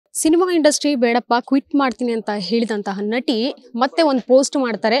Cinema industry ಬೇಡಪ್ಪ quit ಮಾಡ್ತೀನಿ ಅಂತ ಹೇಳಿದಂತಹ ನಟಿ ಮತ್ತೆ ಒಂದು ಪೋಸ್ಟ್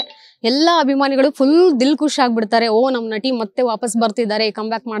ಮಾಡ್ತಾರೆ. ಎಲ್ಲ ಅಭಿಮಾನಿಗಳು ಫುಲ್ ದಿಲ್ ಖುಷ್ ಆಗ್ಬಿಡ್ತಾರೆ. ಓ ನಮ್ಮ ನಟಿ ಮತ್ತೆ ವಾಪಸ್ ಬರ್ತಿದ್ದಾರೆ, ಕಮ್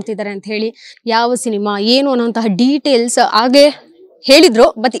ಬ್ಯಾಕ್ ಮಾಡ್ತಿದ್ದಾರೆ ಅಂತ ಹೇಳಿ. ಯಾವ ಸಿನಿಮಾ ಏನು ಅನ್ನೋಂತಹ ಡೀಟೇಲ್ಸ್ ಹಾಗೆ ಹೇಳಿದ್ರು.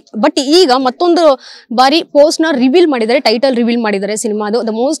 ಬಟ್ ಈಗ ಮತ್ತೊಂದು ಬಾರಿ ಪೋಸ್ಟ್ ನ ರಿವೀಲ್ ಮಾಡಿದ್ದಾರೆ, ಟೈಟಲ್ ರಿವೀಲ್ ಮಾಡಿದ್ದಾರೆ ಸಿನಿಮಾದು.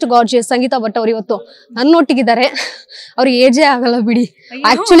 The most gorgeous Sangeetha Bhat ಅವರು ಇವತ್ತು ನನ್ನೊಟ್ಟಿಗಿದ್ದಾರೆ. ಅವ್ರಿಗೆ ಏಜೇ ಆಗಲ್ಲ ಬಿಡಿ,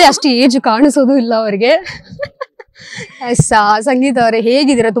 ಆಕ್ಚುಲಿ ಅಷ್ಟು ಏಜ್ ಕಾಣಿಸೋದು ಇಲ್ಲ ಅವ್ರಿಗೆ. ಸಂಗೀತ ಅವರೇ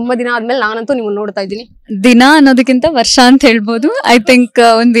ಹೇಗಿದ್ದೀರಾ? ತುಂಬಾ ದಿನ ಆದ್ಮೇಲೆ ನಾನಂತೂ ನಿಮ್ಮನ್ನ ನೋಡ್ತಾ ಇದ್ದೀನಿ. ದಿನ ಅನ್ನೋದಕ್ಕಿಂತ ವರ್ಷ ಅಂತ ಹೇಳ್ಬೋದು. ಐ ಥಿಂಕ್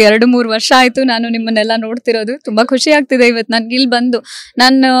ಒಂದು 2-3 ವರ್ಷ ಆಯ್ತು ನಾನು ನಿಮ್ಮನ್ನೆಲ್ಲ ನೋಡ್ತಿರೋದು. ತುಂಬಾ ಖುಷಿ ಆಗ್ತಿದೆ ಇವತ್ತು ನನ್ಗೆ ಇಲ್ಲಿ ಬಂದು.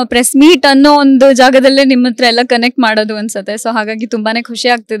 ನಾನು ಪ್ರೆಸ್ ಮೀಟ್ ಅನ್ನೋ ಒಂದು ಜಾಗದಲ್ಲೇ ನಿಮ್ಮ ಹತ್ರ ಎಲ್ಲ ಕನೆಕ್ಟ್ ಮಾಡೋದು ಅನ್ಸುತ್ತೆ. ಸೊ ಹಾಗಾಗಿ ತುಂಬಾನೇ ಖುಷಿ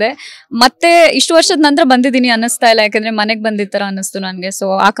ಆಗ್ತಿದೆ. ಮತ್ತೆ ಇಷ್ಟು ವರ್ಷದ ನಂತರ ಬಂದಿದ್ದೀನಿ ಅನ್ನಿಸ್ತಾ ಇಲ್ಲ, ಯಾಕಂದ್ರೆ ಮನೆಗೆ ಬಂದಿದ್ದ ತರ ಅನ್ನಿಸ್ತು ನನಗೆ. ಸೊ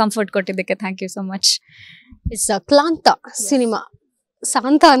ಆ ಕಂಫರ್ಟ್ ಕೊಟ್ಟಿದ್ದಕ್ಕೆ thank you so much. ಕ್ಲಾಂತ cinema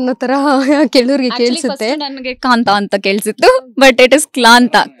ಶಾಂತ ಅನ್ನೋ ತರ ಕೆಲವ್ರಿಗೆ ಕೇಳಿಸುತ್ತೆ, ನನಗೆ ಕಾಂತ ಅಂತ ಕೇಳಿಸಿತ್ತು. But it is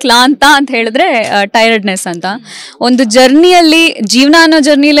ಕ್ಲಾಂತ. ಕ್ಲಾಂತ ಅಂತ ಹೇಳಿದ್ರೆ ಟೈರ್ಡ್ನೆಸ್ ಅಂತ. ಒಂದು ಜರ್ನಿಯಲ್ಲಿ, ಜೀವನ ಅನ್ನೋ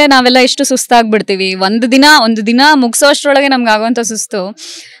ಜರ್ನಿಲೇ ನಾವೆಲ್ಲ ಎಷ್ಟು ಸುಸ್ತಾಗ್ಬಿಡ್ತೀವಿ. ಒಂದು ದಿನ ಮುಗಿಸೋ ಅಷ್ಟರೊಳಗೆ ನಮ್ಗೆ ಆಗುವಂತ ಸುಸ್ತು.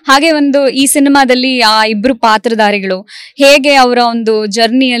 ಹಾಗೆ ಒಂದು ಈ ಸಿನಿಮಾದಲ್ಲಿ ಆ ಇಬ್ರು ಪಾತ್ರಧಾರಿಗಳು ಹೇಗೆ ಅವರ ಒಂದು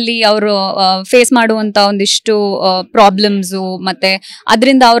ಜರ್ನಿಯಲ್ಲಿ ಅವರು ಫೇಸ್ ಮಾಡುವಂತ ಒಂದಿಷ್ಟು ಪ್ರಾಬ್ಲಮ್ಸು ಮತ್ತೆ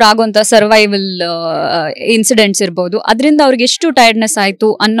ಅದರಿಂದ ಅವ್ರು ಆಗುವಂತ ಸರ್ವೈವಲ್ ಇನ್ಸಿಡೆಂಟ್ಸ್ ಇರ್ಬೋದು, ಅದರಿಂದ ಅವ್ರಿಗೆ ಎಷ್ಟು ಟೈರ್ಡ್ನೆಸ್ ಆಯ್ತು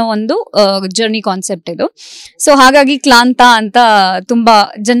ಅನ್ನೋ ಒಂದು ಜರ್ನಿ ಕಾನ್ಸೆಪ್ಟ್ ಇದು. ಸೊ ಹಾಗಾಗಿ ಕ್ಲಾಂತ ಅಂತ ತುಂಬಾ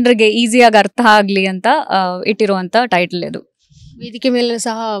ಜನರಿಗೆ ಈಸಿಯಾಗಿ ಅರ್ಥ ಆಗ್ಲಿ ಅಂತ ಇಟ್ಟಿರುವಂತ ಟೈಟಲ್ ಇದು. ವೇದಿಕೆ ಮೇಲೆ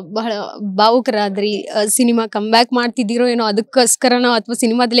ಸಹ ಬಹಳ ಭಾವುಕರಾದ್ರಿ. ಸಿನಿಮಾ ಕಮ್ ಬ್ಯಾಕ್ ಮಾಡ್ತಿದ್ದೀರೋ ಏನೋ ಅದಕ್ಕೋಸ್ಕರನೋ ಅಥವಾ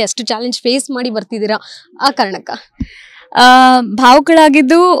ಸಿನಿಮಾದಲ್ಲಿ ಅಷ್ಟು ಚಾಲೆಂಜ್ ಫೇಸ್ ಮಾಡಿ ಬರ್ತಿದ್ದೀರಾ ಆ ಕಾರಣಕ್ಕ?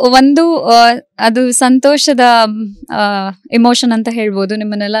 ಭಾವುಕಳಾಗಿದ್ದು ಒಂದು ಅದು ಸಂತೋಷದ ಇಮೋಷನ್ ಅಂತ ಹೇಳ್ಬೋದು.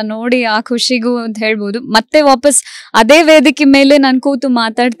 ನಿಮ್ಮನ್ನೆಲ್ಲ ನೋಡಿ ಆ ಖುಷಿಗೂ ಅಂತ ಹೇಳ್ಬೋದು. ಮತ್ತೆ ವಾಪಸ್ ಅದೇ ವೇದಿಕೆ ಮೇಲೆ ನಾನು ಕೂತು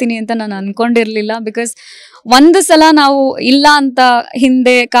ಮಾತಾಡ್ತೀನಿ ಅಂತ ನಾನು ಅನ್ಕೊಂಡಿರ್ಲಿಲ್ಲ. ಬಿಕಾಸ್ ಒಂದು ಸಲ ನಾವು ಇಲ್ಲ ಅಂತ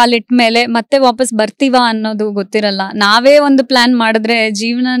ಹಿಂದೆ ಕಾಲಿಟ್ಟ ಮೇಲೆ ಮತ್ತೆ ವಾಪಸ್ ಬರ್ತೀವಾ ಅನ್ನೋದು ಗೊತ್ತಿರಲ್ಲ. ನಾವೇ ಒಂದು ಪ್ಲಾನ್ ಮಾಡಿದ್ರೆ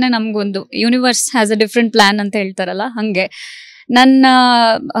ಜೀವನನೇ ನಮ್ಗೊಂದು universe has a different plan ಅಂತ ಹೇಳ್ತಾರಲ್ಲ, ಹಂಗೆ ನನ್ನ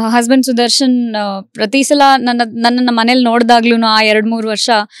ಹಸ್ಬೆಂಡ್ ಸುದರ್ಶನ್ ಪ್ರತಿ ಸಲ ನನ್ನನ್ನು ಮನೇಲಿ ನೋಡಿದಾಗ್ಲೂ ಆ 2-3 ವರ್ಷ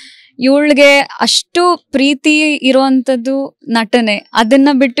ಇವಳಿಗೆ ಅಷ್ಟು ಪ್ರೀತಿ ಇರುವಂಥದ್ದು ನಟನೆ, ಅದನ್ನ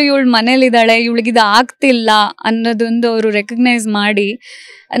ಬಿಟ್ಟು ಇವಳು ಮನೇಲಿದ್ದಾಳೆ, ಇವಳಿಗಿದು ಆಗ್ತಿಲ್ಲ ಅನ್ನೋದೊಂದು ಅವರು ರೆಕಗ್ನೈಸ್ ಮಾಡಿ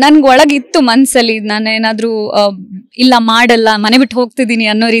ನನ್ಗೆ ಒಳಗಿತ್ತು ಮನ್ಸಲ್ಲಿ, ನಾನೇನಾದ್ರೂ ಇಲ್ಲ ಮಾಡಲ್ಲ, ಮನೆ ಬಿಟ್ಟು ಹೋಗ್ತಿದ್ದೀನಿ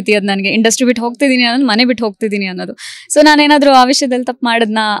ಅನ್ನೋ ರೀತಿ. ಅದು ನನಗೆ ಇಂಡಸ್ಟ್ರಿ ಬಿಟ್ಟು ಹೋಗ್ತಿದ್ದೀನಿ ಅನ್ನೋದು, ಮನೆ ಬಿಟ್ಟು ಹೋಗ್ತಿದ್ದೀನಿ ಅನ್ನೋದು. ಸೊ ನಾನೇನಾದ್ರೂ ಆ ವಿಷಯದಲ್ಲಿ ತಪ್ಪು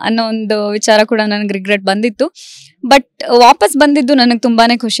ಮಾಡಿದ್ನಾ ಅನ್ನೋ ಒಂದು ವಿಚಾರ ಕೂಡ ನನಗೆ ರಿಗ್ರೆಟ್ ಬಂದಿತ್ತು. ಬಟ್ ವಾಪಸ್ ಬಂದಿದ್ದು ನನಗೆ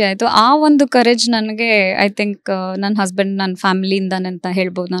ತುಂಬಾನೇ ಖುಷಿ ಆಯ್ತು. ಆ ಒಂದು ಕರೇಜ್ ನನಗೆ ಐ ಥಿಂಕ್ ನನ್ನ ಹಸ್ಬೆಂಡ್, ನನ್ನ ಫ್ಯಾಮಿಲಿಯಿಂದಾನೆ ಅಂತ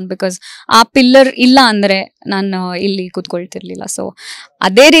ಹೇಳ್ಬೋದು ನಾನು. ಬಿಕಾಸ್ ಆ ಪಿಲ್ಲರ್ ಇಲ್ಲ ಅಂದ್ರೆ ನಾನು ಇಲ್ಲಿ ಕೂತ್ಕೊಳ್ತಿರ್ಲಿಲ್ಲ. ಸೊ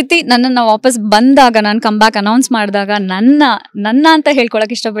ಅದೇ ರೀತಿ ನನ್ನನ್ನು ವಾಪಸ್ ಬಂದಾಗ, ನಾನು ಕಮ್ ಬ್ಯಾಕ್ ಅನೌನ್ಸ್ ಮಾಡಿದಾಗ ನನ್ನ ಅಂತ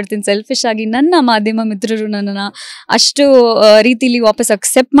ಹೇಳ್ಕೊಳಕ್ ಇಷ್ಟಪಡ್ತೀನಿ ಸೆಲ್ಫಿಶ್ ಆಗಿ, ನನ್ನ ಮಾಧ್ಯಮ ಮಿತ್ರರು ನನ್ನನ್ನು ಅಷ್ಟು ರೀತಿಲಿ ವಾಪಸ್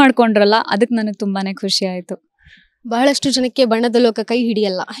ಅಕ್ಸೆಪ್ಟ್ ಮಾಡ್ಕೊಂಡ್ರಲ್ಲ, ಅದಕ್ಕೆ ನನಗೆ ತುಂಬಾನೇ ಖುಷಿ ಆಯ್ತು. ಬಹಳಷ್ಟು ಜನಕ್ಕೆ ಬಣ್ಣದ ಲೋಕ ಕೈ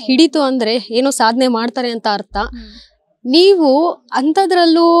ಹಿಡಿಯಲ್ಲ, ಹಿಡಿತು ಅಂದ್ರೆ ಏನೋ ಸಾಧನೆ ಮಾಡ್ತಾರೆ ಅಂತ ಅರ್ಥ. ನೀವು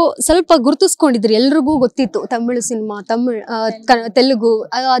ಅಂಥದ್ರಲ್ಲೂ ಸ್ವಲ್ಪ ಗುರುತಿಸ್ಕೊಂಡಿದ್ರಿ, ಎಲ್ರಿಗೂ ಗೊತ್ತಿತ್ತು. ತಮಿಳು ಸಿನಿಮಾ, ತೆಲುಗು,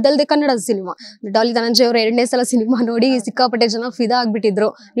 ಅದಲ್ಲದೆ ಕನ್ನಡದ ಸಿನಿಮಾ. ಡಾಲಿ ಧನಂಜಯ ಅವರ 2ನೇ ಸಲ ಸಿನಿಮಾ ನೋಡಿ ಸಿಕ್ಕಾಪಟ್ಟೆ ಜನ ಫಿದಾ ಆಗ್ಬಿಟ್ಟಿದ್ರು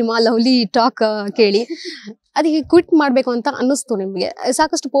ನಿಮ್ಮ ಲವ್ಲಿ ಟಾಕ್ ಕೇಳಿ. ಅದಕ್ಕೆ ಕ್ವಿಟ್ ಮಾಡ್ಬೇಕು ಅಂತ ಅನ್ನಿಸ್ತು ನಿಮ್ಗೆ?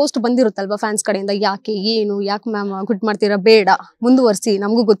 ಸಾಕಷ್ಟು ಪೋಸ್ಟ್ ಬಂದಿರುತ್ತಲ್ವಾ ಫ್ಯಾನ್ಸ್ ಕಡೆಯಿಂದ, ಯಾಕೆ ಮ್ಯಾಮ್ ಕ್ವಿಟ್ ಮಾಡ್ತೀರಾ, ಬೇಡ ಮುಂದುವರಿಸಿ,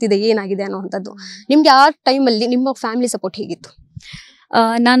 ನಮಗೂ ಗೊತ್ತಿದೆ ಏನಾಗಿದೆ ಅನ್ನೋವಂಥದ್ದು. ನಿಮ್ಗೆ ಆ ಟೈಮಲ್ಲಿ ನಿಮ್ಮ ಫ್ಯಾಮಿಲಿ ಸಪೋರ್ಟ್ ಹೇಗಿತ್ತು?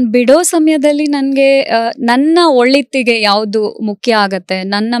 ನಾನು ಬಿಡೋ ಸಮಯದಲ್ಲಿ ನನಗೆ ನನ್ನ ಒಳಿತಿಗೆ ಯಾವುದು ಮುಖ್ಯ ಆಗತ್ತೆ,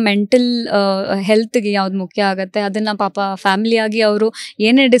 ನನ್ನ ಮೆಂಟಲ್ ಹೆಲ್ತ್ಗೆ ಯಾವ್ದು ಮುಖ್ಯ ಆಗತ್ತೆ, ಅದನ್ನ ಪಾಪ ಫ್ಯಾಮಿಲಿಯಾಗಿ ಅವರು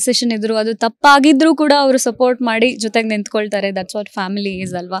ಏನೇ ಡಿಸಿಷನ್ ಇದ್ರು, ಅದು ತಪ್ಪಾಗಿದ್ರೂ ಕೂಡ ಅವರು ಸಪೋರ್ಟ್ ಮಾಡಿ ಜೊತೆಗೆ ನಿಂತ್ಕೊಳ್ತಾರೆ. ದಟ್ಸ್ ವಾಟ್ ಫ್ಯಾಮಿಲಿ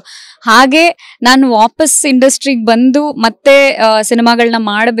ಈಸ್ ಅಲ್ವಾ. ಹಾಗೆ ನಾನು ವಾಪಸ್ ಇಂಡಸ್ಟ್ರಿಗೆ ಬಂದು ಮತ್ತೆ ಸಿನಿಮಾಗಳನ್ನ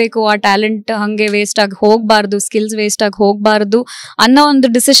ಮಾಡಬೇಕು, ಆ ಟ್ಯಾಲೆಂಟ್ ಹಂಗೆ ವೇಸ್ಟ್ ಆಗಿ ಹೋಗಬಾರ್ದು, ಸ್ಕಿಲ್ಸ್ ವೇಸ್ಟ್ ಆಗಿ ಹೋಗಬಾರ್ದು ಅನ್ನೋ ಒಂದು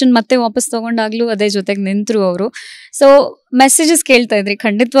ಡಿಸಿಷನ್ ಮತ್ತೆ ವಾಪಸ್ ತಗೊಂಡಾಗ್ಲೂ ಅದೇ ಜೊತೆಗೆ ನಿಂತರು ಅವರು. ಸೊ ಮೆಸೇಜಸ್ ಕೇಳ್ತಾ ಇದ್ರಿ.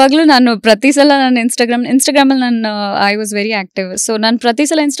 ಖಂಡಿತವಾಗ್ಲೂ ನಾನು ಪ್ರತಿ ಸಲ ನಾನು ಇನ್ಸ್ಟಾಗ್ರಾಮಲ್ಲಿ ನಾನು I was very active. So ನಾನು ಪ್ರತಿ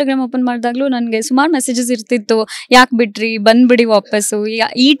ಸಲ ಇನ್ಸ್ಟಾಗ್ರಾಮ್ ಓಪನ್ ಮಾಡಿದಾಗ್ಲೂ ನನಗೆ ಸುಮಾರು ಮೆಸೇಜಸ್ ಇರ್ತಿತ್ತು. ಯಾಕೆ ಬಿಟ್ರಿ, ಬಂದ್ಬಿಡಿ ವಾಪಸ್ಸು,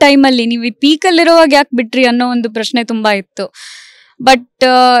 ಈ ಟೈಮಲ್ಲಿ ನೀವು ಈ ಪೀಕಲ್ಲಿರುವಾಗ ಯಾಕೆ ಬಿಟ್ರಿ ಅನ್ನೋ ಒಂದು ಪ್ರಶ್ನೆ ತುಂಬಾ ಇತ್ತು. ಬಟ್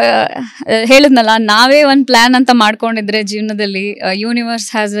ಹೇಳಿದ್ನಲ್ಲ, ನಾವೇ ಒಂದು ಪ್ಲಾನ್ ಅಂತ ಮಾಡ್ಕೊಂಡಿದ್ರೆ ಜೀವನದಲ್ಲಿ universe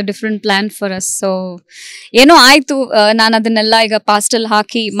has a different plan for us. So ಏನೋ ಆಯ್ತು, ನಾನು ಅದನ್ನೆಲ್ಲ ಈಗ ಪಾಸ್ಟಲ್ಲಿ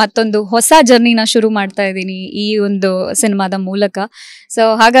ಹಾಕಿ ಮತ್ತೊಂದು ಹೊಸ ಜರ್ನಿನ ಶುರು ಮಾಡ್ತಾ ಇದ್ದೀನಿ ಈ ಒಂದು ಸಿನಿಮಾದ ಮೂಲಕ. ಸೊ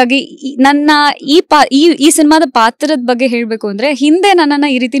ಹಾಗಾಗಿ ನನ್ನ ಈ ಸಿನಿಮಾದ ಪಾತ್ರದ ಬಗ್ಗೆ ಹೇಳಬೇಕು ಅಂದ್ರೆ, ಹಿಂದೆ ನನ್ನನ್ನು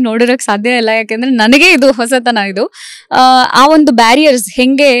ಈ ರೀತಿ ನೋಡಿರೋಕೆ ಸಾಧ್ಯ ಇಲ್ಲ. ಯಾಕೆಂದ್ರೆ ನನಗೆ ಇದು ಹೊಸತನ. ಇದು ಆ ಒಂದು ಬ್ಯಾರಿಯರ್ಸ್,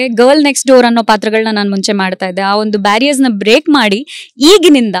 ಹೆಂಗೆ ಗರ್ಲ್ ನೆಕ್ಸ್ಟ್ ಡೋರ್ ಅನ್ನೋ ಪಾತ್ರಗಳನ್ನ ನಾನು ಮುಂಚೆ ಮಾಡ್ತಾ ಇದ್ದೆ, ಆ ಒಂದು ಬ್ಯಾರಿಯರ್ಸ್ನ ಬ್ರೇಕ್ ಮಾಡಿ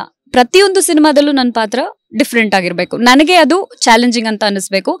ಈಗಿನಿಂದ ಪ್ರತಿಯೊಂದು ಸಿನಿಮಾದಲ್ಲೂ ನನ್ನ ಪಾತ್ರ ಡಿಫ್ರೆಂಟ್ ಆಗಿರ್ಬೇಕು, ನನಗೆ ಅದು ಚಾಲೆಂಜಿಂಗ್ ಅಂತ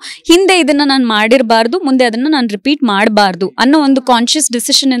ಅನಿಸ್ಬೇಕು. ಹಿಂದೆ ಇದನ್ನ ನಾನು ಮಾಡಿರಬಾರ್ದು, ಮುಂದೆ ಅದನ್ನ ನಾನು ರಿಪೀಟ್ ಮಾಡಬಾರ್ದು ಅನ್ನೋ ಒಂದು ಕಾನ್ಶಿಯಸ್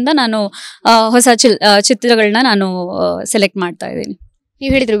ಡಿಸಿಷನ್ ಇಂದ ನಾನು ಹೊಸ ಚಿತ್ರಗಳನ್ನ ನಾನು ಸೆಲೆಕ್ಟ್ ಮಾಡ್ತಾ ಇದ್ದೀನಿ.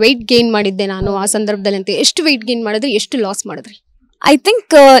 ನೀವು ಹೇಳಿದ್ರಿ ವೆಯ್ಟ್ ಗೇನ್ ಮಾಡಿದ್ದೆ ನಾನು ಆ ಸಂದರ್ಭದಲ್ಲಿ ಅಂತ. ಎಷ್ಟು ವೆಯ್ಟ್ ಗೇನ್ ಮಾಡಿದ್ರಿ, ಎಷ್ಟು ಲಾಸ್ ಮಾಡಿದ್ರಿ? ಐ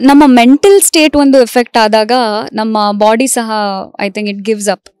ಥಿಂಕ್ ನಮ್ಮ ಮೆಂಟಲ್ ಸ್ಟೇಟ್ ಒಂದು ಎಫೆಕ್ಟ್ ಆದಾಗ ನಮ್ಮ ಬಾಡಿ ಸಹ I think it gives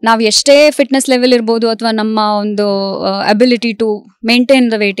up. ನಾವು ಎಷ್ಟೇ ಫಿಟ್ನೆಸ್ ಲೆವೆಲ್ ಇರ್ಬೋದು ಅಥವಾ ನಮ್ಮ ಒಂದು ability to maintain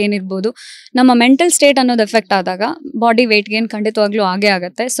the weight ಏನಿರ್ಬೋದು, ನಮ್ಮ ಮೆಂಟಲ್ ಸ್ಟೇಟ್ ಅನ್ನೋದು ಎಫೆಕ್ಟ್ ಆದಾಗ ಬಾಡಿ ವೆಯ್ಟ್ ಗೇನ್ ಖಂಡಿತವಾಗ್ಲೂ ಆಗೇ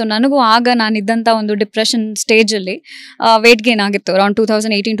ಆಗುತ್ತೆ. ಸೊ ನನಗೂ ಆಗ ನಾನಿದ್ದಂಥ ಒಂದು ಡಿಪ್ರೆಷನ್ ಸ್ಟೇಜಲ್ಲಿ ವೆಯ್ಟ್ ಗೇನ್ ಆಗಿತ್ತು. ಅರೌಂಡ್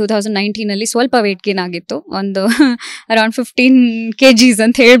 2018-2019 ಸ್ವಲ್ಪ ವೆಯ್ಟ್ ಗೇನ್ ಆಗಿತ್ತು, ಒಂದು ಅರೌಂಡ್ 15 kgs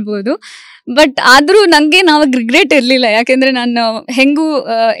ಅಂತ ಹೇಳ್ಬೋದು. ಬಟ್ ಆದ್ರೂ ನಂಗೆ ನಾವಾಗ ರಿಗ್ರೆಟ್ ಇರ್ಲಿಲ್ಲ, ಯಾಕೆಂದ್ರೆ ನಾನು ಹೆಂಗೂ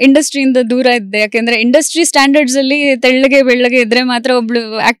ಇಂಡಸ್ಟ್ರಿಯಿಂದ ದೂರ ಇದ್ದೆ. ಯಾಕೆಂದ್ರೆ ಇಂಡಸ್ಟ್ರಿ ಸ್ಟ್ಯಾಂಡರ್ಡ್ಸ್ ಅಲ್ಲಿ ತೆಳ್ಳಗೆ ಬೆಳ್ಳಗೆ ಇದ್ರೆ ಮಾತ್ರ ಒಬ್ಳು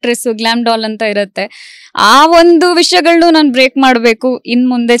ಆಕ್ಟ್ರೆಸ್ ಗ್ಲಾಮ್ ಡಾಲ್ ಅಂತ ಇರುತ್ತೆ. ಆ ಒಂದು ವಿಷಯಗಳನ್ನು ನಾನು ಬ್ರೇಕ್ ಮಾಡಬೇಕು ಇನ್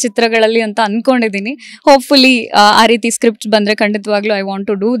ಮುಂದೆ ಚಿತ್ರಗಳಲ್ಲಿ ಅಂತ ಅನ್ಕೊಂಡಿದೀನಿ. ಹೋಪ್ಫುಲಿ ಆ ರೀತಿ ಸ್ಕ್ರಿಪ್ಟ್ಸ್ ಬಂದ್ರೆ ಖಂಡಿತವಾಗ್ಲೂ I want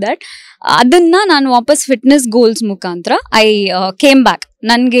to do that. ಅದನ್ನ ನಾನು ವಾಪಸ್ ಫಿಟ್ನೆಸ್ ಗೋಲ್ಸ್ ಮುಖಾಂತರ ಐ ಕೇಮ್ ಬ್ಯಾಕ್.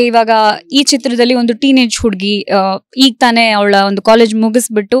 ನನ್ಗೆ ಇವಾಗ ಈ ಚಿತ್ರದಲ್ಲಿ ಒಂದು ಟೀನೇಜ್ ಹುಡುಗಿ ಈಗ ತಾನೇ ಅವಳ ಒಂದು ಕಾಲೇಜ್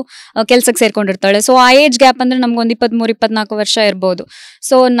ಮುಗಿಸ್ಬಿಟ್ಟು ಕೆಲ್ಸಕ್ಕೆ ಸೇರ್ಕೊಂಡಿರ್ತಾಳೆ. ಸೊ ಆ ಏಜ್ ಗ್ಯಾಪ್ ಅಂದ್ರೆ ನಮ್ಗೊಂದು 23-24 ವರ್ಷ ಇರ್ಬೋದು.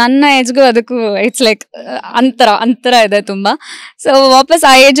 ಸೊ ನನ್ನ ಏಜ್ಗೂ ಅದಕ್ಕೂ ಇಟ್ಸ್ ಲೈಕ್ ಅಂತರ ಇದೆ ತುಂಬಾ. ಸೊ ವಾಪಸ್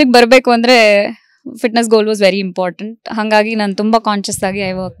ಆ ಏಜಿಗೆ ಬರಬೇಕು ಅಂದ್ರೆ fitness goal was very important. ಹಾಗಾಗಿ ನಾನು ತುಂಬಾ ಕಾನ್ಶಿಯಸ್ ಆಗಿ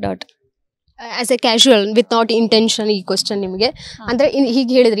I worked out as A casual with not intention. ಈ ಕ್ವಶನ್ ನಿಮಗೆ ಅಂದ್ರೆ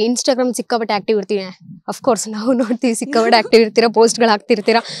ಹೀಗೆ ಹೇಳಿದ್ರಿ, ಇನ್ಸ್ಟಾಗ್ರಾಮ್ ಸಿಕ್ಕಾಪಟ್ಟೆ ಆಕ್ಟಿವ್ ಇರ್ತೀನಿ. ಅಫ್ಕೋರ್ಸ್ ನಾವು ನೋಡ್ತೀವಿ, ಸಿಕ್ಕಾಪಟ್ಟೆ ಆಕ್ಟಿವ್ ಇರ್ತೀರಾ, ಪೋಸ್ಟ್ಗಳು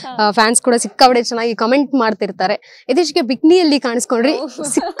ಹಾಕ್ತಿರ್ತೀರಾ, ಫ್ಯಾನ್ಸ್ ಕೂಡ ಸಿಕ್ಕಾಪಟ್ಟೆ ಚೆನ್ನಾಗಿ ಕಮೆಂಟ್ ಮಾಡ್ತಿರ್ತಾರೆ. ಇತ್ತೀಚೆಗೆ ಬಿಕ್ನಿಯಲ್ಲಿ ಕಾಣಿಸ್ಕೊಂಡ್ರಿ,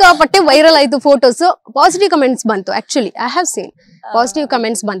 ಸಿಕ್ಕಾಪಟ್ಟೆ ವೈರಲ್ ಆಯ್ತು ಫೋಟೋಸ್, ಪಾಸಿಟಿವ್ ಕಮೆಂಟ್ಸ್ ಬಂತು. Actually I have seen positive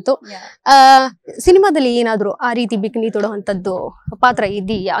comments ಬಂತು. ಸಿನಿಮಾದಲ್ಲಿ ಏನಾದ್ರು ಆ ರೀತಿ ಬಿಕ್ನಿ ತೊಡುವಂತದ್ದು ಪಾತ್ರ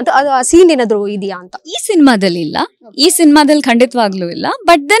ಇದೆಯಾ ಅಂತ, ಅದು ಆ ಸೀನ್ ಏನಾದ್ರು ಇದೆಯಾ ಅಂತ? ಈ ಸಿನಿಮಾದಲ್ಲಿ ಇಲ್ಲ, ಈ ಸಿನಿಮಾದಲ್ಲಿ ಖಂಡಿತವಾಗ್ಲೂ ಇಲ್ಲ.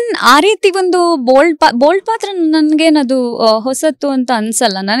 ಬಟ್ ದೆನ್ ಆ ರೀತಿ ಒಂದು ಬೋಲ್ಡ್ ಪಾತ್ರ ನನ್ಗೇನದು ಹೊಸತ್ತು ಅಂತ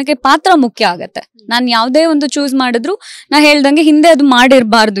ಅನ್ಸಲ್ಲ. ನನಗೆ ಪಾತ್ರ ಮುಖ್ಯ ಆಗತ್ತೆ. ನಾನು ಯಾವುದೇ ಒಂದು ಚೂಸ್ ಮಾಡಿದ್ರು ನಾ ಹೇಳ್ದಂಗೆ ಹಿಂದೆ ಅದು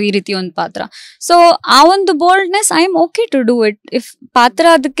ಮಾಡಿರ್ಬಾರ್ದು ಈ ರೀತಿ ಒಂದು ಪಾತ್ರ. ಸೊ ಆ ಒಂದು boldness I am okay to do it. If ಪಾತ್ರ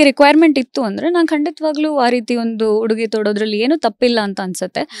ಅದಕ್ಕೆ ರಿಕ್ವೈರ್ಮೆಂಟ್ ಇತ್ತು ಅಂದ್ರೆ ನಾನು ಖಂಡಿತವಾಗ್ಲೂ ಆ ರೀತಿ ಒಂದು ಉಡುಗೆ ತೊಡೋದ್ರಲ್ಲಿ ಏನು ತಪ್ಪಿಲ್ಲ ಅಂತ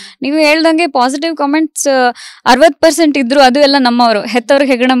ಅನ್ಸುತ್ತೆ. ನೀವು ಹೇಳ್ದಂಗೆ ಪಾಸಿಟಿವ್ ಕಮೆಂಟ್ಸ್ 60% ಇದ್ರು, ಅದು ಎಲ್ಲ ನಮ್ಮವರು,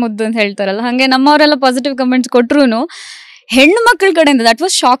 ಹೆತ್ತವ್ರಿಗೆ ಹೆಗಣ ಮುದ್ದು ಅಂತ ಹೇಳ್ತಾರಲ್ಲ, ಹಾಗೆ ನಮ್ಮವರೆಲ್ಲ ಪಾಸಿಟಿವ್ ಕಮೆಂಟ್ಸ್ ಕೊಟ್ರು ಹೆಣ್ಣು ಮಕ್ಕಳ ಕಡೆಯಿಂದ ದಟ್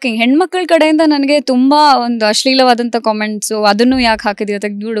ವಾಸ್ ಶಾಕಿಂಗ್. ಹೆಣ್ಮಕ್ಳ ಕಡೆಯಿಂದ ನನಗೆ ತುಂಬಾ ಒಂದು ಅಶ್ಲೀಲವಾದಂಥ ಕಾಮೆಂಟ್ಸು, ಅದನ್ನು ಯಾಕೆ ಹಾಕಿದೀಯ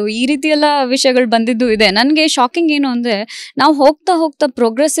ತೆಗ್ದುಬಿಡು, ಈ ರೀತಿ ಎಲ್ಲ ವಿಷಯಗಳು ಬಂದಿದ್ದು ಇದೆ. ನನಗೆ ಶಾಕಿಂಗ್ ಏನು ಅಂದರೆ, ನಾವು ಹೋಗ್ತಾ ಹೋಗ್ತಾ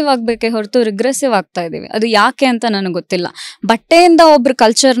ಪ್ರೋಗ್ರೆಸಿವ್ ಆಗಬೇಕೆ ಹೊರತು ರಿಗ್ರೆಸಿವ್ ಆಗ್ತಾ ಇದ್ದೀವಿ. ಅದು ಯಾಕೆ ಅಂತ ನನಗೆ ಗೊತ್ತಿಲ್ಲ. ಬಟ್ಟೆಯಿಂದ ಒಬ್ರು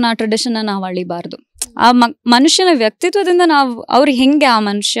ಕಲ್ಚರ್ನ ಟ್ರೆಡಿಷನ್ನ ನಾವು ಅಳಿಬಾರ್ದು. ಆ ಮನುಷ್ಯನ ವ್ಯಕ್ತಿತ್ವದಿಂದ ನಾವು ಅವ್ರಿಗೆ ಹೆಂಗೆ ಆ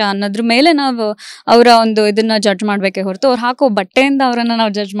ಮನುಷ್ಯ ಅನ್ನೋದ್ರ ಮೇಲೆ ನಾವು ಅವರ ಒಂದು ಇದನ್ನ ಜಡ್ಜ್ ಮಾಡ್ಬೇಕೆ ಹೊರತು ಅವ್ರು ಹಾಕೋ ಬಟ್ಟೆಯಿಂದ ಅವರನ್ನ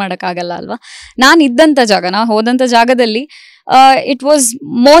ನಾವು ಜಡ್ಜ್ ಮಾಡೋಕ್ಕಾಗಲ್ಲ ಅಲ್ವಾ. ನಾನು ಇದ್ದಂಥ ಜಾಗ, ನಾವು ಹೋದಂಥ ಜಾಗದಲ್ಲಿ it was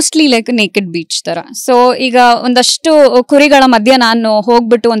mostly like naked beach ತರ. ಸೊ ಈಗ ಒಂದಷ್ಟು ಕುರಿಗಳ ಮಧ್ಯೆ ನಾನು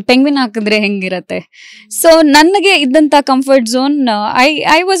ಹೋಗ್ಬಿಟ್ಟು ಒಂದು ಪೆಂಗ್ವಿನ್ ಹಾಕಿದ್ರೆ ಹೆಂಗಿರತ್ತೆ. ಸೊ ನನಗೆ ಇದ್ದಂಥ comfort zone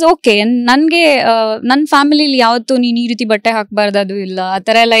I was okay. ನನಗೆ ನನ್ನ ಫ್ಯಾಮಿಲಿಲಿ ಯಾವತ್ತೂ ನೀನು ಈ ರೀತಿ ಬಟ್ಟೆ ಹಾಕಬಾರ್ದು ಅದು ಇಲ್ಲ, ಆ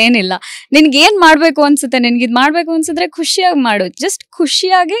ಥರ ಎಲ್ಲ ಏನಿಲ್ಲ. ನಿನ್ಗೆ ಏನು ಮಾಡಬೇಕು ಅನ್ಸುತ್ತೆ, ನಿನ್ಗೆ ಇದು ಮಾಡಬೇಕು ಅನ್ಸಿದ್ರೆ ಖುಷಿಯಾಗಿ ಮಾಡು, ಜಸ್ಟ್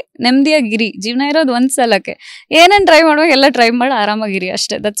ಖುಷಿಯಾಗಿ ನೆಮ್ಮದಿಯಾಗಿರಿ. ಜೀವನ ಇರೋದು ಒಂದು ಸಲಕ್ಕೆ, ಏನೇನು ಟ್ರೈ ಮಾಡುವಾಗ ಎಲ್ಲ ಟ್ರೈ ಮಾಡಿ ಆರಾಮಾಗಿರಿ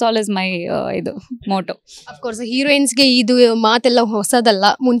ಅಷ್ಟೇ. ದಟ್ಸ್ ಆಲ್ ಇಸ್ ಮೈ ಇದು ಮೋಟೋ. ಅಫ್ಕೋರ್ಸ್ ಹೀರೋಯಿನ್ಸ್ಗೆ ಇದು ಮಾತೆಲ್ಲ ಹೊಸದಲ್ಲ,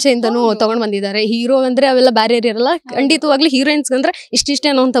 ಮುಂಚೆಯಿಂದನೂ ತಗೊಂಡ್ ಬಂದಿದ್ದಾರೆ. ಹೀರೋ ಅಂದ್ರೆ ಅವೆಲ್ಲ ಬ್ಯಾರಿಯರ್ ಇರಲ್ಲ, ಖಂಡಿತವಾಗ್ಲೂ ಹೀರೋಯಿನ್ಸ್ ಅಂದ್ರೆ ಇಷ್ಟಿಷ್ಟೇ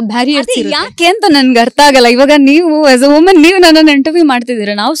ಅನ್ನೋಂಥ ಬ್ಯಾರಿಯರ್ಸ್ ಯಾಕೆ ಅಂತ ನನ್ಗೆ ಅರ್ಥ ಆಗಲ್ಲ. ಇವಾಗ ನೀವು ಆಸ್ ಅ ವುಮನ್ ನೀವು ನನ್ನನ್ನು ಇಂಟರ್ವ್ಯೂ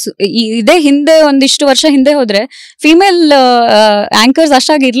ಮಾಡ್ತಿದ್ದೀರಾ. ನಾವು ಇದೇ ಹಿಂದೆ ಒಂದಿಷ್ಟು ವರ್ಷ ಹಿಂದೆ ಹೋದ್ರೆ ಫಿಮೇಲ್ ಆಂಕರ್ಸ್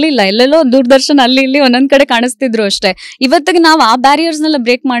ಅಷ್ಟಾಗಿ ಇರ್ಲಿಲ್ಲ, ಎಲ್ಲೆಲ್ಲೋ ದೂರದರ್ಶನ ಅಲ್ಲಿ ಇಲ್ಲಿ ಒಂದೊಂದ್ ಕಡೆ ಕಾಣಿಸ್ತಿದ್ರು ಅಷ್ಟೇ. ಇವತ್ತಿಗೆ ನಾವು ಆ ಬ್ಯಾರಿಯರ್ಸ್ನೆಲ್ಲ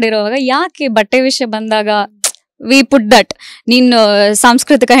ಬ್ರೇಕ್ ಮಾಡಿರೋವಾಗ ಯಾಕೆ ಬಟ್ಟೆ ವಿಷಯ ಬಂದಾಗ ವಿ ಪುಟ್ ದಟ್, ನೀನು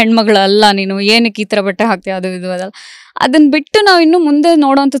ಸಾಂಸ್ಕೃತಿಕ ಹೆಣ್ಮಗಳು ಅಲ್ಲ, ನೀನು ಏನಕ್ಕೆ ಈ ಥರ ಬಟ್ಟೆ ಹಾಕ್ತೀಯ, ಅದು ಇದು ಅದಲ್ಲ. ಅದನ್ನ ಬಿಟ್ಟು ನಾವು ಇನ್ನು ಮುಂದೆ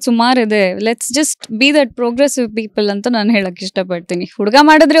ನೋಡೋಂಥ ಸುಮಾರು ಇದೆ. Let's just be that progressive people ಅಂತ ನಾನು ಹೇಳಕ್ ಇಷ್ಟಪಡ್ತೀನಿ. ಹುಡುಗ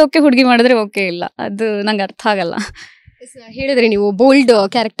ಮಾಡಿದ್ರೆ ಓಕೆ, ಹುಡುಗಿ ಮಾಡಿದ್ರೆ ಓಕೆ ಇಲ್ಲ, ಅದು ನಂಗೆ ಅರ್ಥ ಆಗಲ್ಲ. ಹೇಳಿದ್ರಿ ನೀವು ಬೋಲ್ಡ್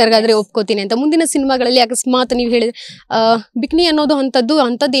ಕ್ಯಾರೆಕ್ಟರ್ಗಾದ್ರೆ ಒಪ್ಕೋತೀನಿ ಅಂತ. ಮುಂದಿನ ಸಿನಿಮಾಗಳಲ್ಲಿ ಅಕಸ್ಮಾತ್ ನೀವು ಹೇಳಿದ್ರೆ ಬಿಕ್ನಿ ಅನ್ನೋದು ಅಂಥದ್ದು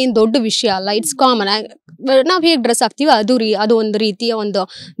ಏನು ದೊಡ್ಡ ವಿಷಯ ಅಲ್ಲ, ಇಟ್ಸ್ ಕಾಮನ್. ನಾವ್ ಹೇಗೆ ಡ್ರೆಸ್ ಹಾಕ್ತೀವಿ ಅದು ಒಂದು ರೀತಿಯ ಒಂದು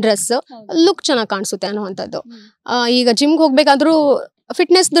ಡ್ರೆಸ್, ಲುಕ್ ಚೆನ್ನಾಗಿ ಕಾಣಿಸುತ್ತೆ ಅನ್ನೋವಂಥದ್ದು. ಈಗ ಜಿಮ್ಗೆ ಹೋಗ್ಬೇಕಾದ್ರೂ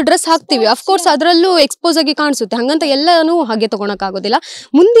ಫಿಟ್ನೆಸ್ ಡ್ರೆಸ್ ಹಾಕ್ತಿವಿ, ಅಫ್ಕೋರ್ಸ್ ಅದರಲ್ಲೂ ಎಕ್ಸ್ಪೋಸ್ ಆಗಿ ಕಾಣಿಸುತ್ತೆ, ಹಂಗಂತ ಎಲ್ಲಾನು ಹಾಗೆ ತಗೊಳಕ್ಕಾಗೋದಿಲ್ಲ.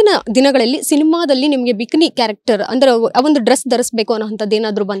 ಮುಂದಿನ ದಿನಗಳಲ್ಲಿ ಸಿನಿಮಾದಲ್ಲಿ ನಿಮ್ಗೆ ಬಿಕ್ನಿ ಕ್ಯಾರೆಕ್ಟರ್ ಅಂದ್ರೆ ಒಂದು ಡ್ರೆಸ್ ಧರಿಸ್ಬೇಕು ಅನ್ನೋಂಥದ್ದು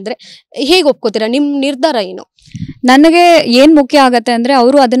ಏನಾದ್ರು ಬಂದ್ರೆ ಹೇಗೆ ಒಪ್ಕೋತೀರಾ? ನಿಮ್ ನಿರ್ಧಾರ ಏನು? ನನಗೆ ಏನ್ ಮುಖ್ಯ ಆಗತ್ತೆ ಅಂದ್ರೆ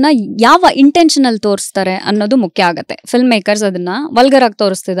ಅವರು ಅದನ್ನ ಯಾವ ಇಂಟೆನ್ಷನ್ ಅಲ್ಲಿ ತೋರಿಸ್ತಾರೆ ಅನ್ನೋದು ಮುಖ್ಯ ಆಗತ್ತೆ. ಫಿಲ್ಮ್ ಮೇಕರ್ಸ್ ಅದನ್ನ ವಲ್ಗರ್ ಆಗಿ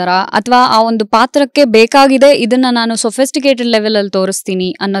ತೋರಿಸ್ತಿದಾರಾ ಅಥವಾ ಆ ಒಂದು ಪಾತ್ರಕ್ಕೆ ಬೇಕಾಗಿದೆ ಇದನ್ನ ನಾನು ಸೊಫಿಸ್ಟಿಕೇಟೆಡ್ ಲೆವೆಲ್ ಅಲ್ಲಿ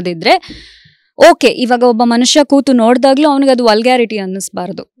ತೋರಿಸ್ತೀನಿ ಅನ್ನೋದಿದ್ರೆ ಓಕೆ. ಇವಾಗ ಒಬ್ಬ ಮನುಷ್ಯ ಕೂತು ನೋಡಿದಾಗ್ಲೂ ಅವನಿಗೆ ಅದು ವಲ್ಗ್ಯಾರಿಟಿ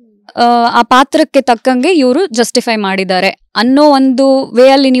ಅನ್ನಿಸ್ಬಾರ್ದು. ಆ ಪಾತ್ರಕ್ಕೆ ತಕ್ಕಂಗೆ ಇವರು ಜಸ್ಟಿಫೈ ಮಾಡಿದ್ದಾರೆ ಅನ್ನೋ ಒಂದು ವೇ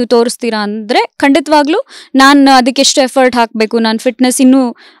ಅಲ್ಲಿ ನೀವು ತೋರಿಸ್ತೀರಾ ಅಂದ್ರೆ ಖಂಡಿತವಾಗ್ಲೂ ನಾನು ಅದಕ್ಕೆ ಎಷ್ಟು ಎಫರ್ಟ್ ಹಾಕಬೇಕು, ನಾನು ಫಿಟ್ನೆಸ್ ಇನ್ನೂ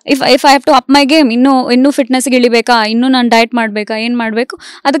if I have to up my game, ಇನ್ನೂ ಫಿಟ್ನೆಸ್ಗೆ ಇಳಿಬೇಕಾ, ಇನ್ನೂ ನಾನು ಡಯಟ್ ಮಾಡಬೇಕಾ, ಏನು ಮಾಡಬೇಕು,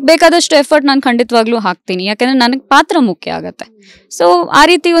 ಅದಕ್ಕೆ ಬೇಕಾದಷ್ಟು ಎಫರ್ಟ್ ನಾನು ಖಂಡಿತವಾಗ್ಲೂ ಹಾಕ್ತೀನಿ, ಯಾಕಂದ್ರೆ ನನಗೆ ಪಾತ್ರ ಮುಖ್ಯ ಆಗುತ್ತೆ. ಸೊ ಆ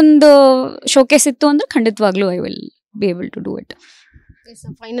ರೀತಿ ಒಂದು ಶೋಕೇಸ್ ಇತ್ತು ಅಂದ್ರೆ ಖಂಡಿತವಾಗ್ಲೂ I will be able to do it.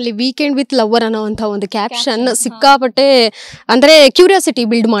 Finally weekend with lover ಅನ್ನೋಂಥ ಒಂದು ಕ್ಯಾಪ್ಷನ್ ಸಿಕ್ಕಾಪಟ್ಟೆ ಅಂದ್ರೆ ಕ್ಯೂರಿಯಾಸಿಟಿ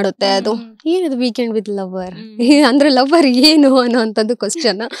ಬಿಲ್ಡ್ ಮಾಡುತ್ತೆ. ಅದು ಏನದು ವೀಕೆಂಡ್ ವಿತ್ ಲವರ್ ಅಂದ್ರೆ ಲವರ್ ಏನು ಅನ್ನೋಂಥದ್ದು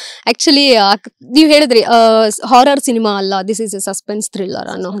ಕ್ವಶನ್. ಆಕ್ಚುಲಿ ನೀವು ಹೇಳಿದ್ರಿ ಹಾರರ್ ಸಿನಿಮಾ ಅಲ್ಲ, this is A suspense thriller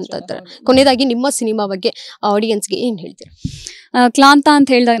ಅನ್ನೋಂಥದ್ದು. ಕೊನೆಯದಾಗಿ ನಿಮ್ಮ ಸಿನಿಮಾ ಬಗ್ಗೆ ಆಡಿಯನ್ಸ್ಗೆ ಏನ್ ಹೇಳ್ತೀರಾ? ಕ್ಲಾಂತ ಅಂತ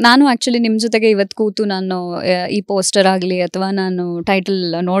ಹೇಳಿದಾಗ ನಾನು ಆ್ಯಕ್ಚುಲಿ ನಿಮ್ಮ ಜೊತೆಗೆ ಇವತ್ತು ಕೂತು ನಾನು ಈ ಪೋಸ್ಟರ್ ಆಗಲಿ ಅಥವಾ ನಾನು ಟೈಟಲ್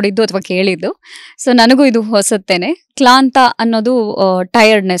ನೋಡಿದ್ದು ಅಥವಾ ಕೇಳಿದ್ದು, ಸೊ ನನಗೂ ಇದು ಹೊಸತ್ತೇನೆ. ಕ್ಲಾಂತ ಅನ್ನೋದು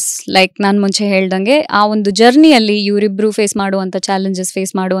ಟಯರ್ಡ್ನೆಸ್, ಲೈಕ್ ನಾನು ಮುಂಚೆ ಹೇಳ್ದಂಗೆ ಆ ಒಂದು ಜರ್ನಿಯಲ್ಲಿ ಇವರಿಬ್ರು ಫೇಸ್ ಮಾಡುವಂಥ ಚಾಲೆಂಜಸ್,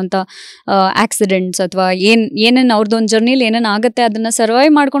 ಫೇಸ್ ಮಾಡುವಂಥ ಆಕ್ಸಿಡೆಂಟ್ಸ್ ಅಥವಾ ಏನೇನು ಅವ್ರದ್ದೊಂದು ಜರ್ನಿಲಿ ಏನೇನು ಆಗುತ್ತೆ ಅದನ್ನು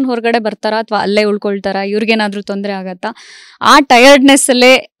ಸರ್ವೈವ್ ಮಾಡ್ಕೊಂಡು ಹೊರಗಡೆ ಬರ್ತಾರಾ ಅಥವಾ ಅಲ್ಲೇ ಉಳ್ಕೊಳ್ತಾರಾ, ಇವ್ರಿಗೇನಾದರೂ ತೊಂದರೆ ಆಗತ್ತಾ, ಆ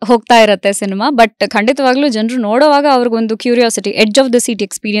ಟಯರ್ಡ್ನೆಸ್ಸಲ್ಲೇ ಹೋಗ್ತಾ ಇರುತ್ತೆ ಸಿನಿಮಾ. ಬಟ್ ಖಂಡಿತವಾಗ್ಲೂ ಜನರು ನೋಡುವಾಗ ಅವ್ರಿಗೊಂದು curiosity, edge of the seat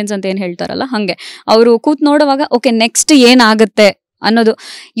experience ಅಂತ ಏನು ಹೇಳ್ತಾರಲ್ಲ ಹಾಗೆ, ಅವರು ಕೂತ್ ನೋಡುವಾಗ ಓಕೆ ನೆಕ್ಸ್ಟ್ ಏನಾಗುತ್ತೆ ಅನ್ನೋದು.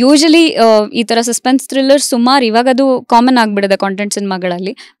 ಯೂಶಲಿ ಈ ಥರ ಸಸ್ಪೆನ್ಸ್ ಥ್ರಿಲ್ಲರ್ ಸುಮಾರು ಇವಾಗ ಅದು ಕಾಮನ್ ಆಗಿಬಿಡಿದೆ ಕಾಂಟೆಂಟ್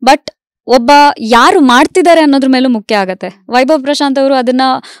ಸಿನಿಮಾಗಳಲ್ಲಿ. ಬಟ್ ಒಬ್ಬ ಯಾರು ಮಾಡ್ತಿದ್ದಾರೆ ಅನ್ನೋದ್ರ ಮೇಲೂ ಮುಖ್ಯ ಆಗತ್ತೆ. ವೈಭವ್ ಪ್ರಶಾಂತ್ ಅವರು ಅದನ್ನ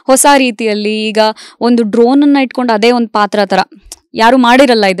ಹೊಸ ರೀತಿಯಲ್ಲಿ, ಈಗ ಒಂದು ಡ್ರೋನ್ ಅನ್ನ ಇಟ್ಕೊಂಡು ಅದೇ ಒಂದು ಪಾತ್ರ ತರ, ಯಾರು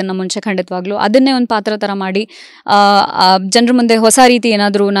ಮಾಡಿರಲ್ಲ ಇದನ್ನ ಮುಂಚೆ ಖಂಡಿತವಾಗ್ಲೂ, ಅದನ್ನೇ ಒಂದು ಪಾತ್ರ ತರ ಮಾಡಿ ಜನರ ಮುಂದೆ ಹೊಸ ರೀತಿ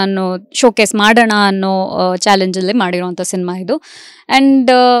ಏನಾದರೂ ನಾನು ಶೋಕೇಸ್ ಮಾಡೋಣ ಅನ್ನೋ ಚಾಲೆಂಜಲ್ಲಿ ಮಾಡಿರೋಂಥ ಸಿನಿಮಾ ಇದು. ಆ್ಯಂಡ್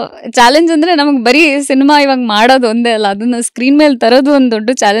ಚಾಲೆಂಜ್ ಅಂದರೆ ನಮಗೆ ಬರೀ ಸಿನಿಮಾ ಇವಾಗ ಮಾಡೋದು ಒಂದೇ ಅಲ್ಲ, ಅದನ್ನು ಸ್ಕ್ರೀನ್ ಮೇಲೆ ತರೋದು ಒಂದು ದೊಡ್ಡ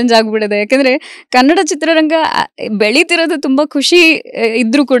ಚಾಲೆಂಜ್ ಆಗಿಬಿಡಿದೆ. ಯಾಕೆಂದರೆ ಕನ್ನಡ ಚಿತ್ರರಂಗ ಬೆಳೀತಿರೋದು ತುಂಬ ಖುಷಿ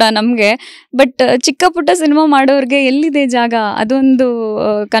ಇದ್ರೂ ಕೂಡ ನಮಗೆ, ಬಟ್ ಚಿಕ್ಕ ಪುಟ್ಟ ಸಿನಿಮಾ ಮಾಡೋರಿಗೆ ಎಲ್ಲಿದೆ ಜಾಗ, ಅದೊಂದು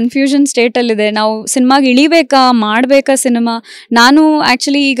ಕನ್ಫ್ಯೂಷನ್ ಸ್ಟೇಟಲ್ಲಿದೆ. ನಾವು ಸಿನಿಮಾಗೆ ಇಳಿಬೇಕಾ, ಮಾಡಬೇಕಾ ಸಿನಿಮಾ. ನಾನು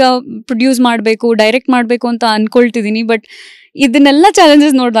ಆ್ಯಕ್ಚುಲಿ ಈಗ ಪ್ರೊಡ್ಯೂಸ್ ಮಾಡಬೇಕು, ಡೈರೆಕ್ಟ್ ಮಾಡಬೇಕು ಅಂತ ಅಂದ್ಕೊಳ್ತಿದ್ದೀನಿ. ಬಟ್ ಇದನ್ನೆಲ್ಲ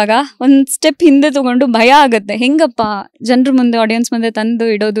ಚಾಲೆಂಜಸ್ ನೋಡಿದಾಗ ಒಂದು ಸ್ಟೆಪ್ ಹಿಂದೆ ತಗೊಂಡು ಭಯ ಆಗುತ್ತೆ, ಹೆಂಗಪ್ಪ ಜನರ ಮುಂದೆ, ಆಡಿಯನ್ಸ್ ಮುಂದೆ ತಂದು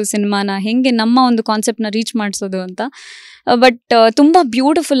ಇಡೋದು ಸಿನಿಮಾನ, ಹೆಂಗೆ ನಮ್ಮ ಒಂದು ಕಾನ್ಸೆಪ್ಟ್ನ ರೀಚ್ ಮಾಡಿಸೋದು ಅಂತ. ಬಟ್ ತುಂಬ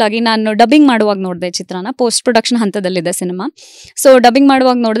ಬ್ಯೂಟಿಫುಲ್ ಆಗಿ ನಾನು ಡಬ್ಬಿಂಗ್ ಮಾಡುವಾಗ ನೋಡಿದೆ ಚಿತ್ರನ, ಪೋಸ್ಟ್ ಪ್ರೊಡಕ್ಷನ್ ಹಂತದಲ್ಲಿದೆ ಸಿನಿಮಾ. ಸೊ ಡಬ್ಬಿಂಗ್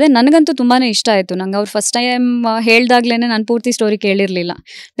ಮಾಡುವಾಗ ನೋಡಿದೆ, ನನಗಂತೂ ತುಂಬಾ ಇಷ್ಟ ಆಯಿತು. ನಂಗೆ ಅವ್ರು ಫಸ್ಟ್ ಟೈಮ್ ಹೇಳ್ದಾಗ್ಲೇ ನಾನು ಪೂರ್ತಿ ಸ್ಟೋರಿ ಕೇಳಿರಲಿಲ್ಲ,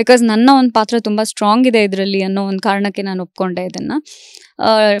 ಬಿಕಾಸ್ ನನ್ನ ಒಂದು ಪಾತ್ರ ತುಂಬ ಸ್ಟ್ರಾಂಗ್ ಇದೆ ಇದರಲ್ಲಿ ಅನ್ನೋ ಒಂದು ಕಾರಣಕ್ಕೆ ನಾನು ಒಪ್ಕೊಂಡೆ ಇದನ್ನು.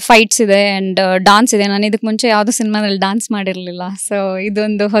 ಫೈಟ್ಸ್ ಇದೆ ಆ್ಯಂಡ್ ಡಾನ್ಸ್ ಇದೆ. ನಾನು ಇದಕ್ಕೆ ಮುಂಚೆ ಯಾವುದೋ ಸಿನಿಮಾದಲ್ಲಿ ಡಾನ್ಸ್ ಮಾಡಿರಲಿಲ್ಲ. ಸೊ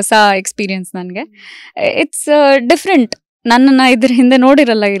ಇದೊಂದು ಹೊಸ ಎಕ್ಸ್ಪೀರಿಯನ್ಸ್ ನನಗೆ. ಇಟ್ಸ್ ಡಿಫ್ರೆಂಟ್, ನನ್ನನ್ನು ಇದ್ರ ಹಿಂದೆ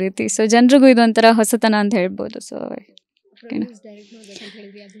ನೋಡಿರಲ್ಲ ಈ ರೀತಿ. ಸೊ ಜನರಿಗೂ ಇದೊಂಥರ ಹೊಸತನ ಅಂತ ಹೇಳ್ಬೋದು. ಸೊ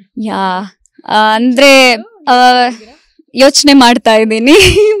ಯಾ ಅಂದರೆ ಯೋಚನೆ ಮಾಡ್ತಾ ಇದ್ದೀನಿ,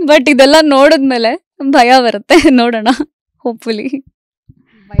 ಬಟ್ ಇದೆಲ್ಲ ನೋಡಿದ್ಮೇಲೆ ಭಯ ಬರುತ್ತೆ, ನೋಡೋಣ, ಹೋಪ್ಫುಲಿ.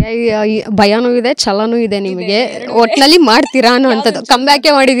 ಭಯನೂ ಇದೆ, ಛಲನೂ ಇದೆ ನಿಮಗೆ, ಒಟ್ನಲ್ಲಿ ಮಾಡ್ತೀರಾ ಅನ್ನೋಂಥದ್ದು. ಕಂಬ್ಯಾಕೆ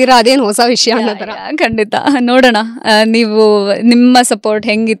ಮಾಡಿದೀರಾ, ಅದೇನು ಹೊಸ ವಿಷಯ ಅನ್ನೋ ಥರ. ಖಂಡಿತ ನೋಡೋಣ. ನೀವು ನಿಮ್ಮ ಸಪೋರ್ಟ್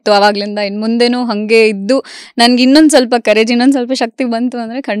ಹೆಂಗಿತ್ತು ಅವಾಗ್ಲಿಂದ ಇನ್ನು ಮುಂದೆನೂ ಹಾಗೆ ಇದ್ದು ನನಗೆ ಇನ್ನೊಂದು ಸ್ವಲ್ಪ ಕರೇಜ್, ಇನ್ನೊಂದು ಸ್ವಲ್ಪ ಶಕ್ತಿ ಬಂತು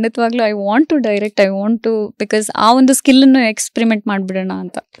ಅಂದರೆ ಖಂಡಿತವಾಗ್ಲೂ I want to direct, I want to, because ಆ ಒಂದು ಸ್ಕಿಲ್ಲನ್ನು ಎಕ್ಸ್ಪೆರಿಮೆಂಟ್ ಮಾಡಿಬಿಡೋಣ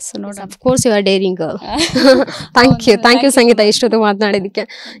ಅಂತ. ಸೊ ನೋಡೋಣ. Of course you are daring. Thank you ಸಂಗೀತ, ಇಷ್ಟೊತ್ತು ಮಾತನಾಡಿದ್ದಕ್ಕೆ.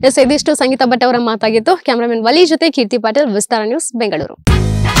 ಎಸ್, ಇದಿಷ್ಟು ಸಂಗೀತ ಭಟ್ ಅವರ ಮಾತಾಗಿತ್ತು. ಕ್ಯಾಮ್ರಾಮನ್ ವಲಿ ಜೊತೆ ಕೀರ್ತಿ ಪಾಟೀಲ್, ವಿಸ್ತಾರ ನ್ಯೂಸ್, ಬೆಂಗಳೂರು.